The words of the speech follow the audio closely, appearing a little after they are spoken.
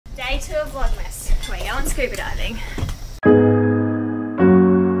scuba diving.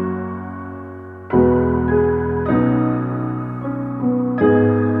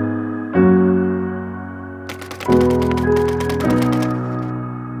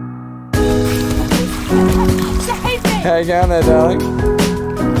 How you going there, darling?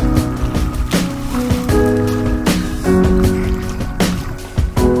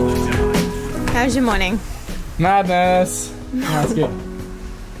 How was your morning? Madness! That's good.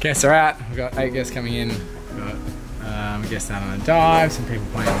 Guests are out. We've got 8 guests coming in. We've got guests out on a dive, some people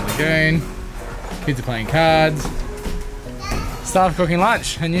playing on the lagoon. Kids are playing cards. Staff cooking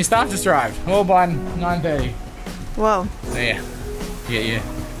lunch, and new staff just arrived. All by 9:30. Whoa. So yeah,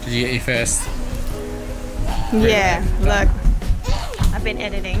 did you get your first? Yeah, look. I've been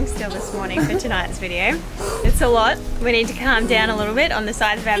editing still this morning for tonight's video. It's a lot. We need to calm down a little bit on the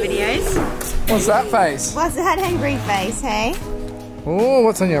sides of our videos. What's that face? What's that hungry face, hey? Oh,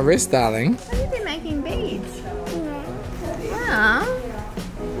 what's on your wrist, darling? Have you been making beads? Yeah.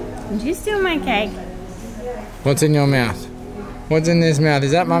 Did you steal my cake? What's in your mouth? What's in this mouth?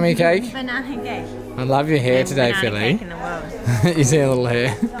 Is that mummy cake? Banana cake. I love your hair today, Banana Philly. cake in the world. You see a little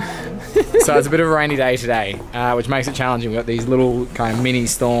hair. So it's a bit of a rainy day today, which makes it challenging. We've got these little kind of mini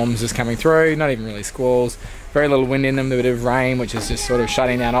storms just coming through, not even really squalls. Very little wind in them, a bit of rain, which is just sort of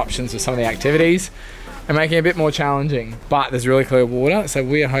shutting down options for some of the activities and making it a bit more challenging. But there's really clear water, so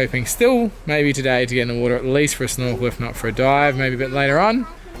we are hoping still maybe today to get in the water at least for a snorkel, if not for a dive, maybe a bit later on.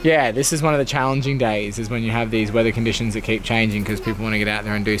 Yeah, this is one of the challenging days, is when you have these weather conditions that keep changing because people want to get out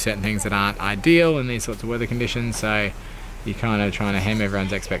there and do certain things that aren't ideal in these sorts of weather conditions. So you're kind of trying to hem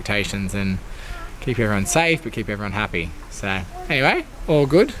everyone's expectations and keep everyone safe but keep everyone happy. So anyway, all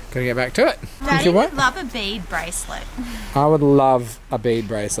good. Gotta get back to it. Daddy would love a bead bracelet. I would love a bead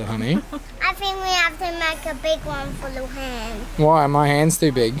bracelet, honey. I think we have to make a big one for the hand. Why? My hand's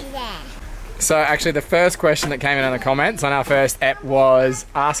too big. Yeah. So actually the first question that came in the comments on our first ep was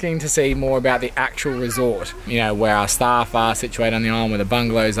asking to see more about the actual resort. You know, where our staff are situated on the island, where the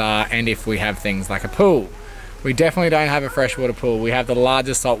bungalows are, and if we have things like a pool. We definitely don't have a freshwater pool. We have the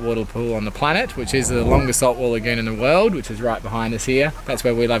largest saltwater pool on the planet, which is the longest saltwater lagoon in the world, which is right behind us here. That's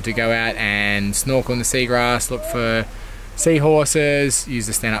where we love to go out and snorkel in the seagrass, look for seahorses, use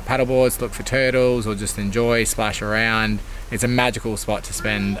the stand-up paddleboards, look for turtles, or just enjoy, splash around. It's a magical spot to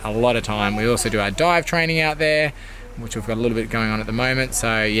spend a lot of time. We also do our dive training out there, which we've got a little bit going on at the moment.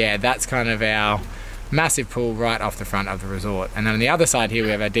 So yeah, that's kind of our massive pool right off the front of the resort. And then on the other side here, we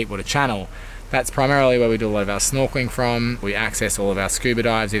have our deep water channel. That's primarily where we do a lot of our snorkeling from. We access all of our scuba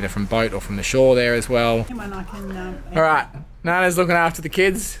dives, either from boat or from the shore there as well. All right, Nana's looking after the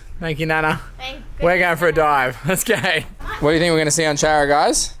kids. Thank you, Nana. We're going for a dive. Let's go. What do you think we're going to see on Chara,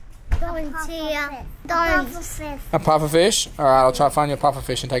 guys? Going to A pufferfish? All right, I'll try to find you a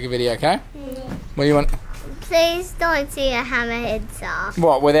pufferfish and take a video, okay? What do you want? Please don't see a hammerhead shark.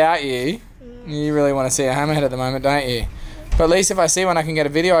 What, without you? You really want to see a hammerhead at the moment, don't you? But at least if I see one, I can get a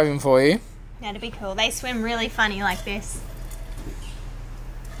video of him for you. That'd be cool. They swim really funny like this.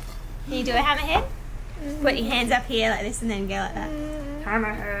 Can you do a hammerhead? Put your hands up here like this and then go like that.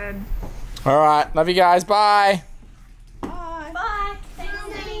 Hammerhead. All right, love you guys. Bye. Bye. Bye. Thanks,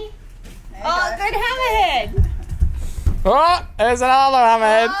 Nanny. Oh, good hammerhead. Oh, there's another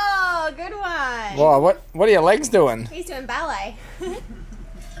hammerhead. Oh, good one. Whoa, what are your legs doing? He's doing ballet.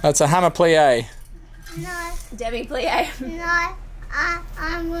 That's a hammer plie. No, Demi plie. no.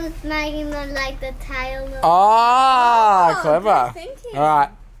 I was making them like the tail. Oh, clever. Good thinking. All right.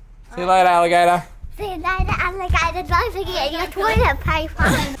 See you later, alligator. See you later, alligator. Don't forget your toilet paper.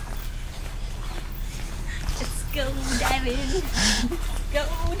 Let's go diving. Go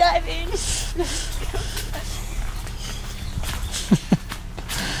diving.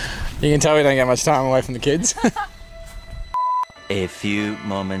 You can tell we don't get much time away from the kids. A few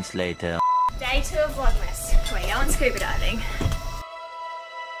moments later. Day 2 of Vlogmas. We're going scuba diving.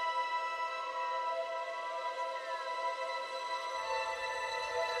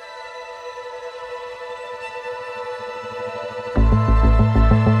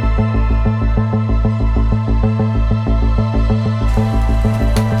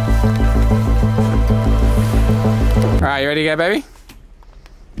 Alright, you ready to go, baby?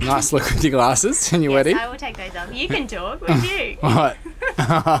 Nice look with your glasses and your wedding. I will take those off. You can talk, would you? What?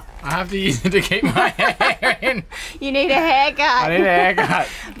 I have to use it to keep my hair in. You need a haircut. I need a haircut.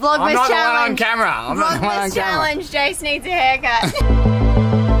 Vlogmas I'm not challenge. the one on camera. I'm not the one on Vlogmas camera. challenge. Jace needs a haircut.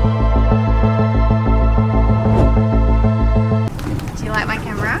 Do you like my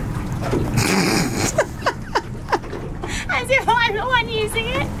camera? As if I'm the one using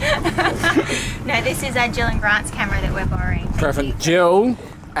it. No, this is Jill and Grant's camera that we're borrowing. Perfect. Jill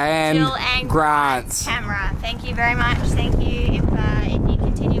and Jill and Grant's camera. Thank you very much. Thank you. If you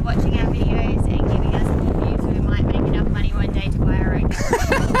continue watching our videos and giving us the views, we might make enough money one day to buy our own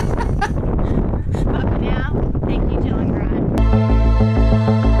camera. But for now, thank you, Jill and Grant.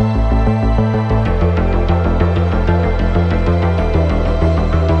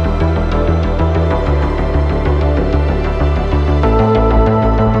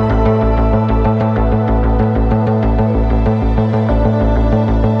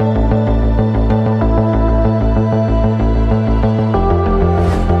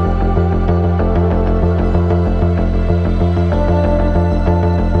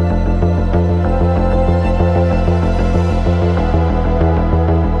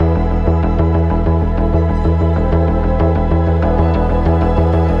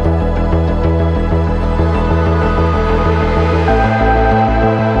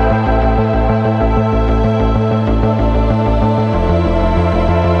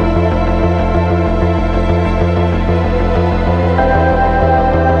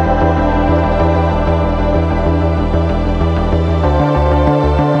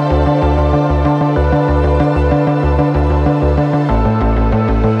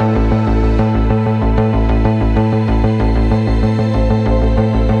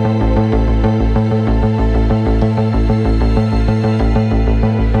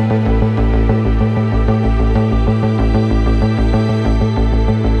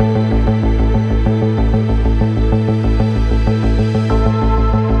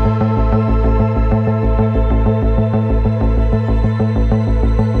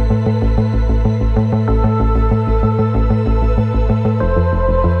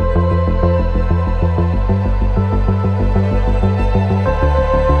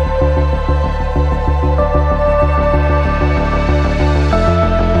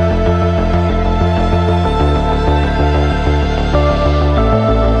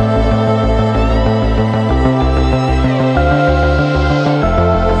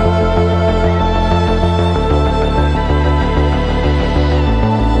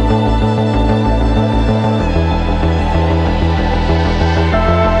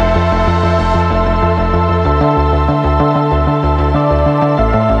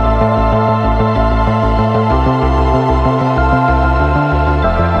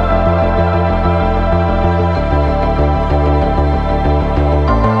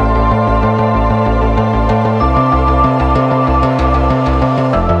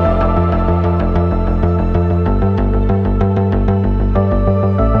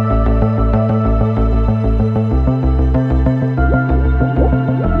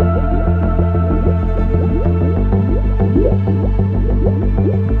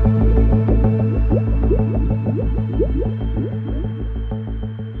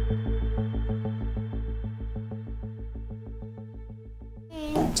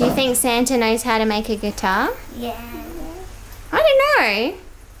 Do you think Santa knows how to make a guitar? Yeah. I don't know.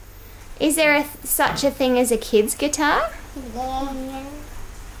 Is there such a thing as a kid's guitar? Yeah.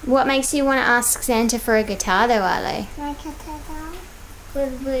 What makes you want to ask Santa for a guitar though, Arlo? Like a guitar?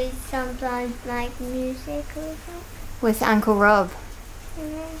 Would we sometimes make music with it? With Uncle Rob.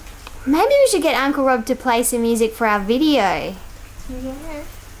 Yeah. Maybe we should get Uncle Rob to play some music for our video. Yeah.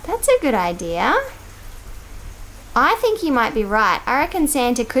 That's a good idea. I think you might be right. I reckon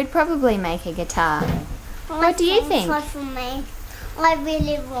Santa could probably make a guitar. What do you think? For me. I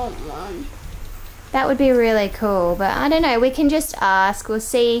really want one. That would be really cool, but I don't know. We can just ask. We'll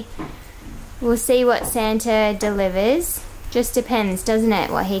see what Santa delivers. Just depends, doesn't it,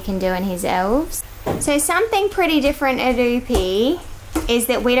 what he can do in his elves. So something pretty different at Oopie is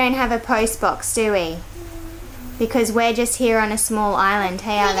that we don't have a post box, do we? Because we're just here on a small island.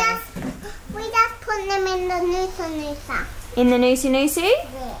 Hey, Arlo. We just put them in the Noosa. In the Noosa Noosa?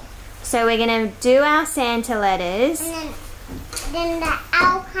 Yeah. So we're going to do our Santa letters. And then the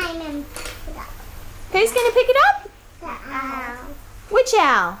owl came and picked it up. Who's going to pick it up? The owl. Which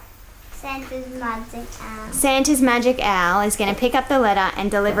owl? Santa's magic owl. Santa's magic owl is going to pick up the letter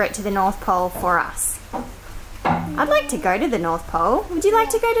and deliver it to the North Pole for us. I'd like to go to the North Pole. Would you like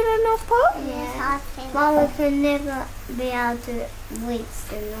to go to the North Pole? Yeah, I think. But we could never be able to reach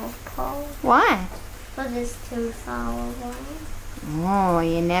the North Pole. Why? Because it's too far away. Oh,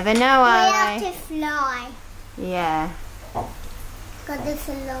 you never know, We Arlo. have to fly. Yeah. Because it's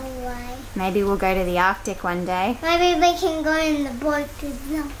a long way. Maybe we'll go to the Arctic one day. Maybe we can go in the boat to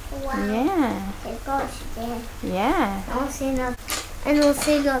jump away. Yeah. It goes there. Yeah. And we'll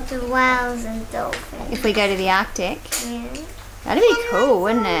see lots of whales and dolphins. If we go to the Arctic. Yeah. That'd be cool,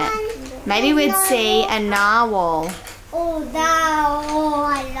 wouldn't it? Maybe we'd see a narwhal. Oh,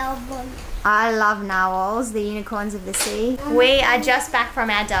 I love them. I love narwhals, the unicorns of the sea. We are just back from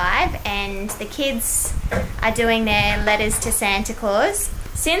our dive and the kids are doing their letters to Santa Claus.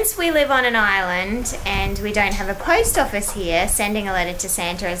 Since we live on an island and we don't have a post office here, sending a letter to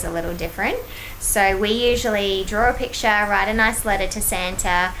Santa is a little different. So we usually draw a picture, write a nice letter to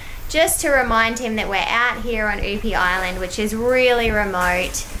Santa, just to remind him that we're out here on Upi Island, which is really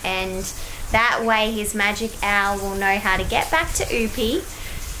remote, and that way his magic owl will know how to get back to Upi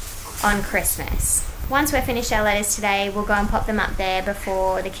on Christmas. Once we're finished our letters today, we'll go and pop them up there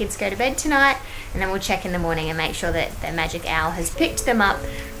before the kids go to bed tonight, and then we'll check in the morning and make sure that the magic owl has picked them up,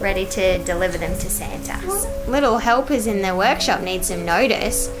 ready to deliver them to Santa. Little helpers in the workshop need some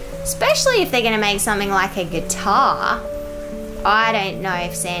notice, especially if they're going to make something like a guitar. I don't know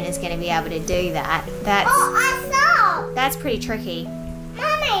if Santa's going to be able to do that. That's pretty tricky.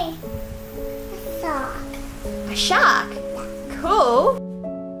 Mommy! A shark. A shark? Cool.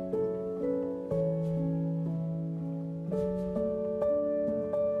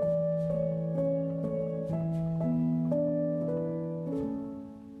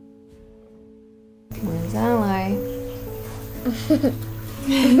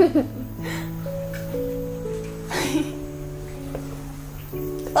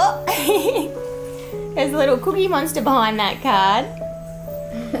 Oh, there's a little cookie monster behind that card.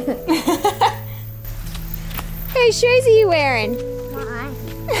 Whose shoes are you wearing? Mine.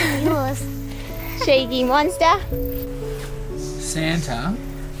 Yours. Cheeky monster. Santa,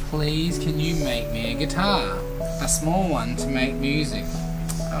 please can you make me a guitar? A small one to make music.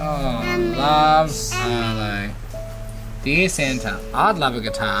 Oh, love Arlo. Dear Santa, I'd love a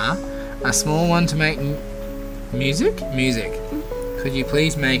guitar. A small one to make music? Music. Could you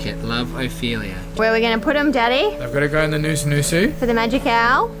please make it? Love, Ophelia. Where are we going to put them, Daddy? They've got to go in the Nusu. For the magic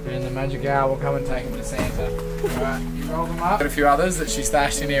owl? And the magic owl will come and take them to Santa. Alright, you roll them up. Got a few others that she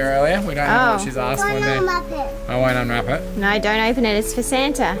stashed in here earlier. We don't know what she's asked when they... I won't unwrap it. No, don't open it. It's for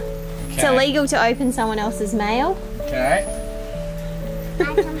Santa. Okay. It's illegal to open someone else's mail. Okay.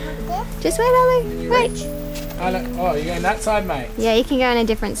 Just wait, Ollie. Wait. Oh, you're going that side, mate? Yeah, you can go on a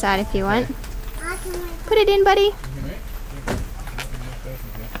different side if you want. Put it in, buddy.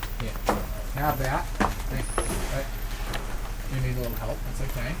 How about, you need a little help, that's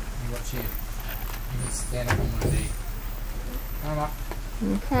okay. You watch here. You can stand up on one knee. Come up.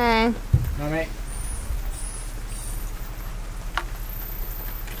 Okay. Come mate.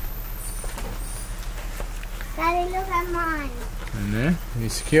 Daddy, look at mine. In there. Are you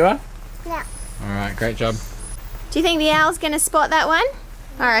secure? Yeah. Alright, great job. Do you think the owl's going to spot that one?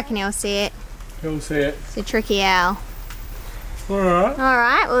 I reckon he'll see it. He'll see it. It's a tricky owl. Alright.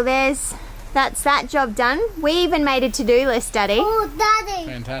 Alright, well that's that job done. We even made a to-do list, Daddy. Oh, Daddy.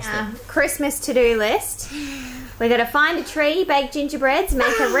 Fantastic. Christmas to-do list. We got to find a tree, bake gingerbreads,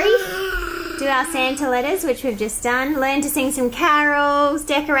 make a wreath, do our Santa letters, which we've just done, learn to sing some carols,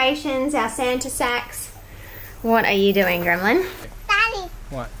 decorations, our Santa sacks. What are you doing, Gremlin? Daddy.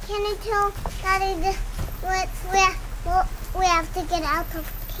 What? Can you tell Daddy what we have to get out of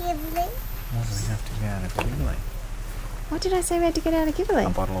Kibble? What do we have to get out of Kibble? What did I say we had to get out of A Kibble?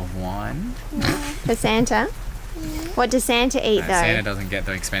 bottle of wine. For Santa? What does Santa eat, though? Santa doesn't get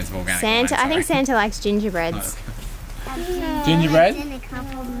the expensive organic Santa, wine, I think Santa likes gingerbreads. Gingerbread? And a cup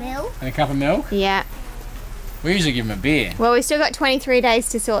of milk. And a cup of milk? Yeah. We usually give him a beer. Well, we've still got 23 days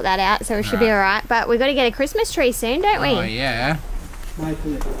to sort that out, so we should be alright. But we've got to get a Christmas tree soon, don't we? Oh, yeah.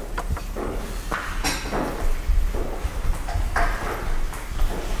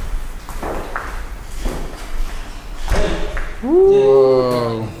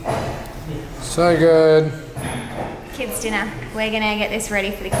 Whoa. So good. Kids' dinner. We're going to get this ready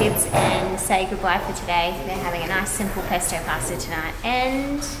for the kids and say goodbye for today. They're having a nice simple pesto pasta tonight.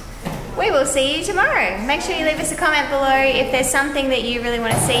 And we will see you tomorrow. Make sure you leave us a comment below if there's something that you really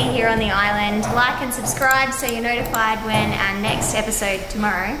want to see here on the island. Like and subscribe so you're notified when our next episode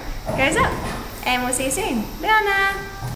tomorrow goes up. And we'll see you soon. Bye, Anna.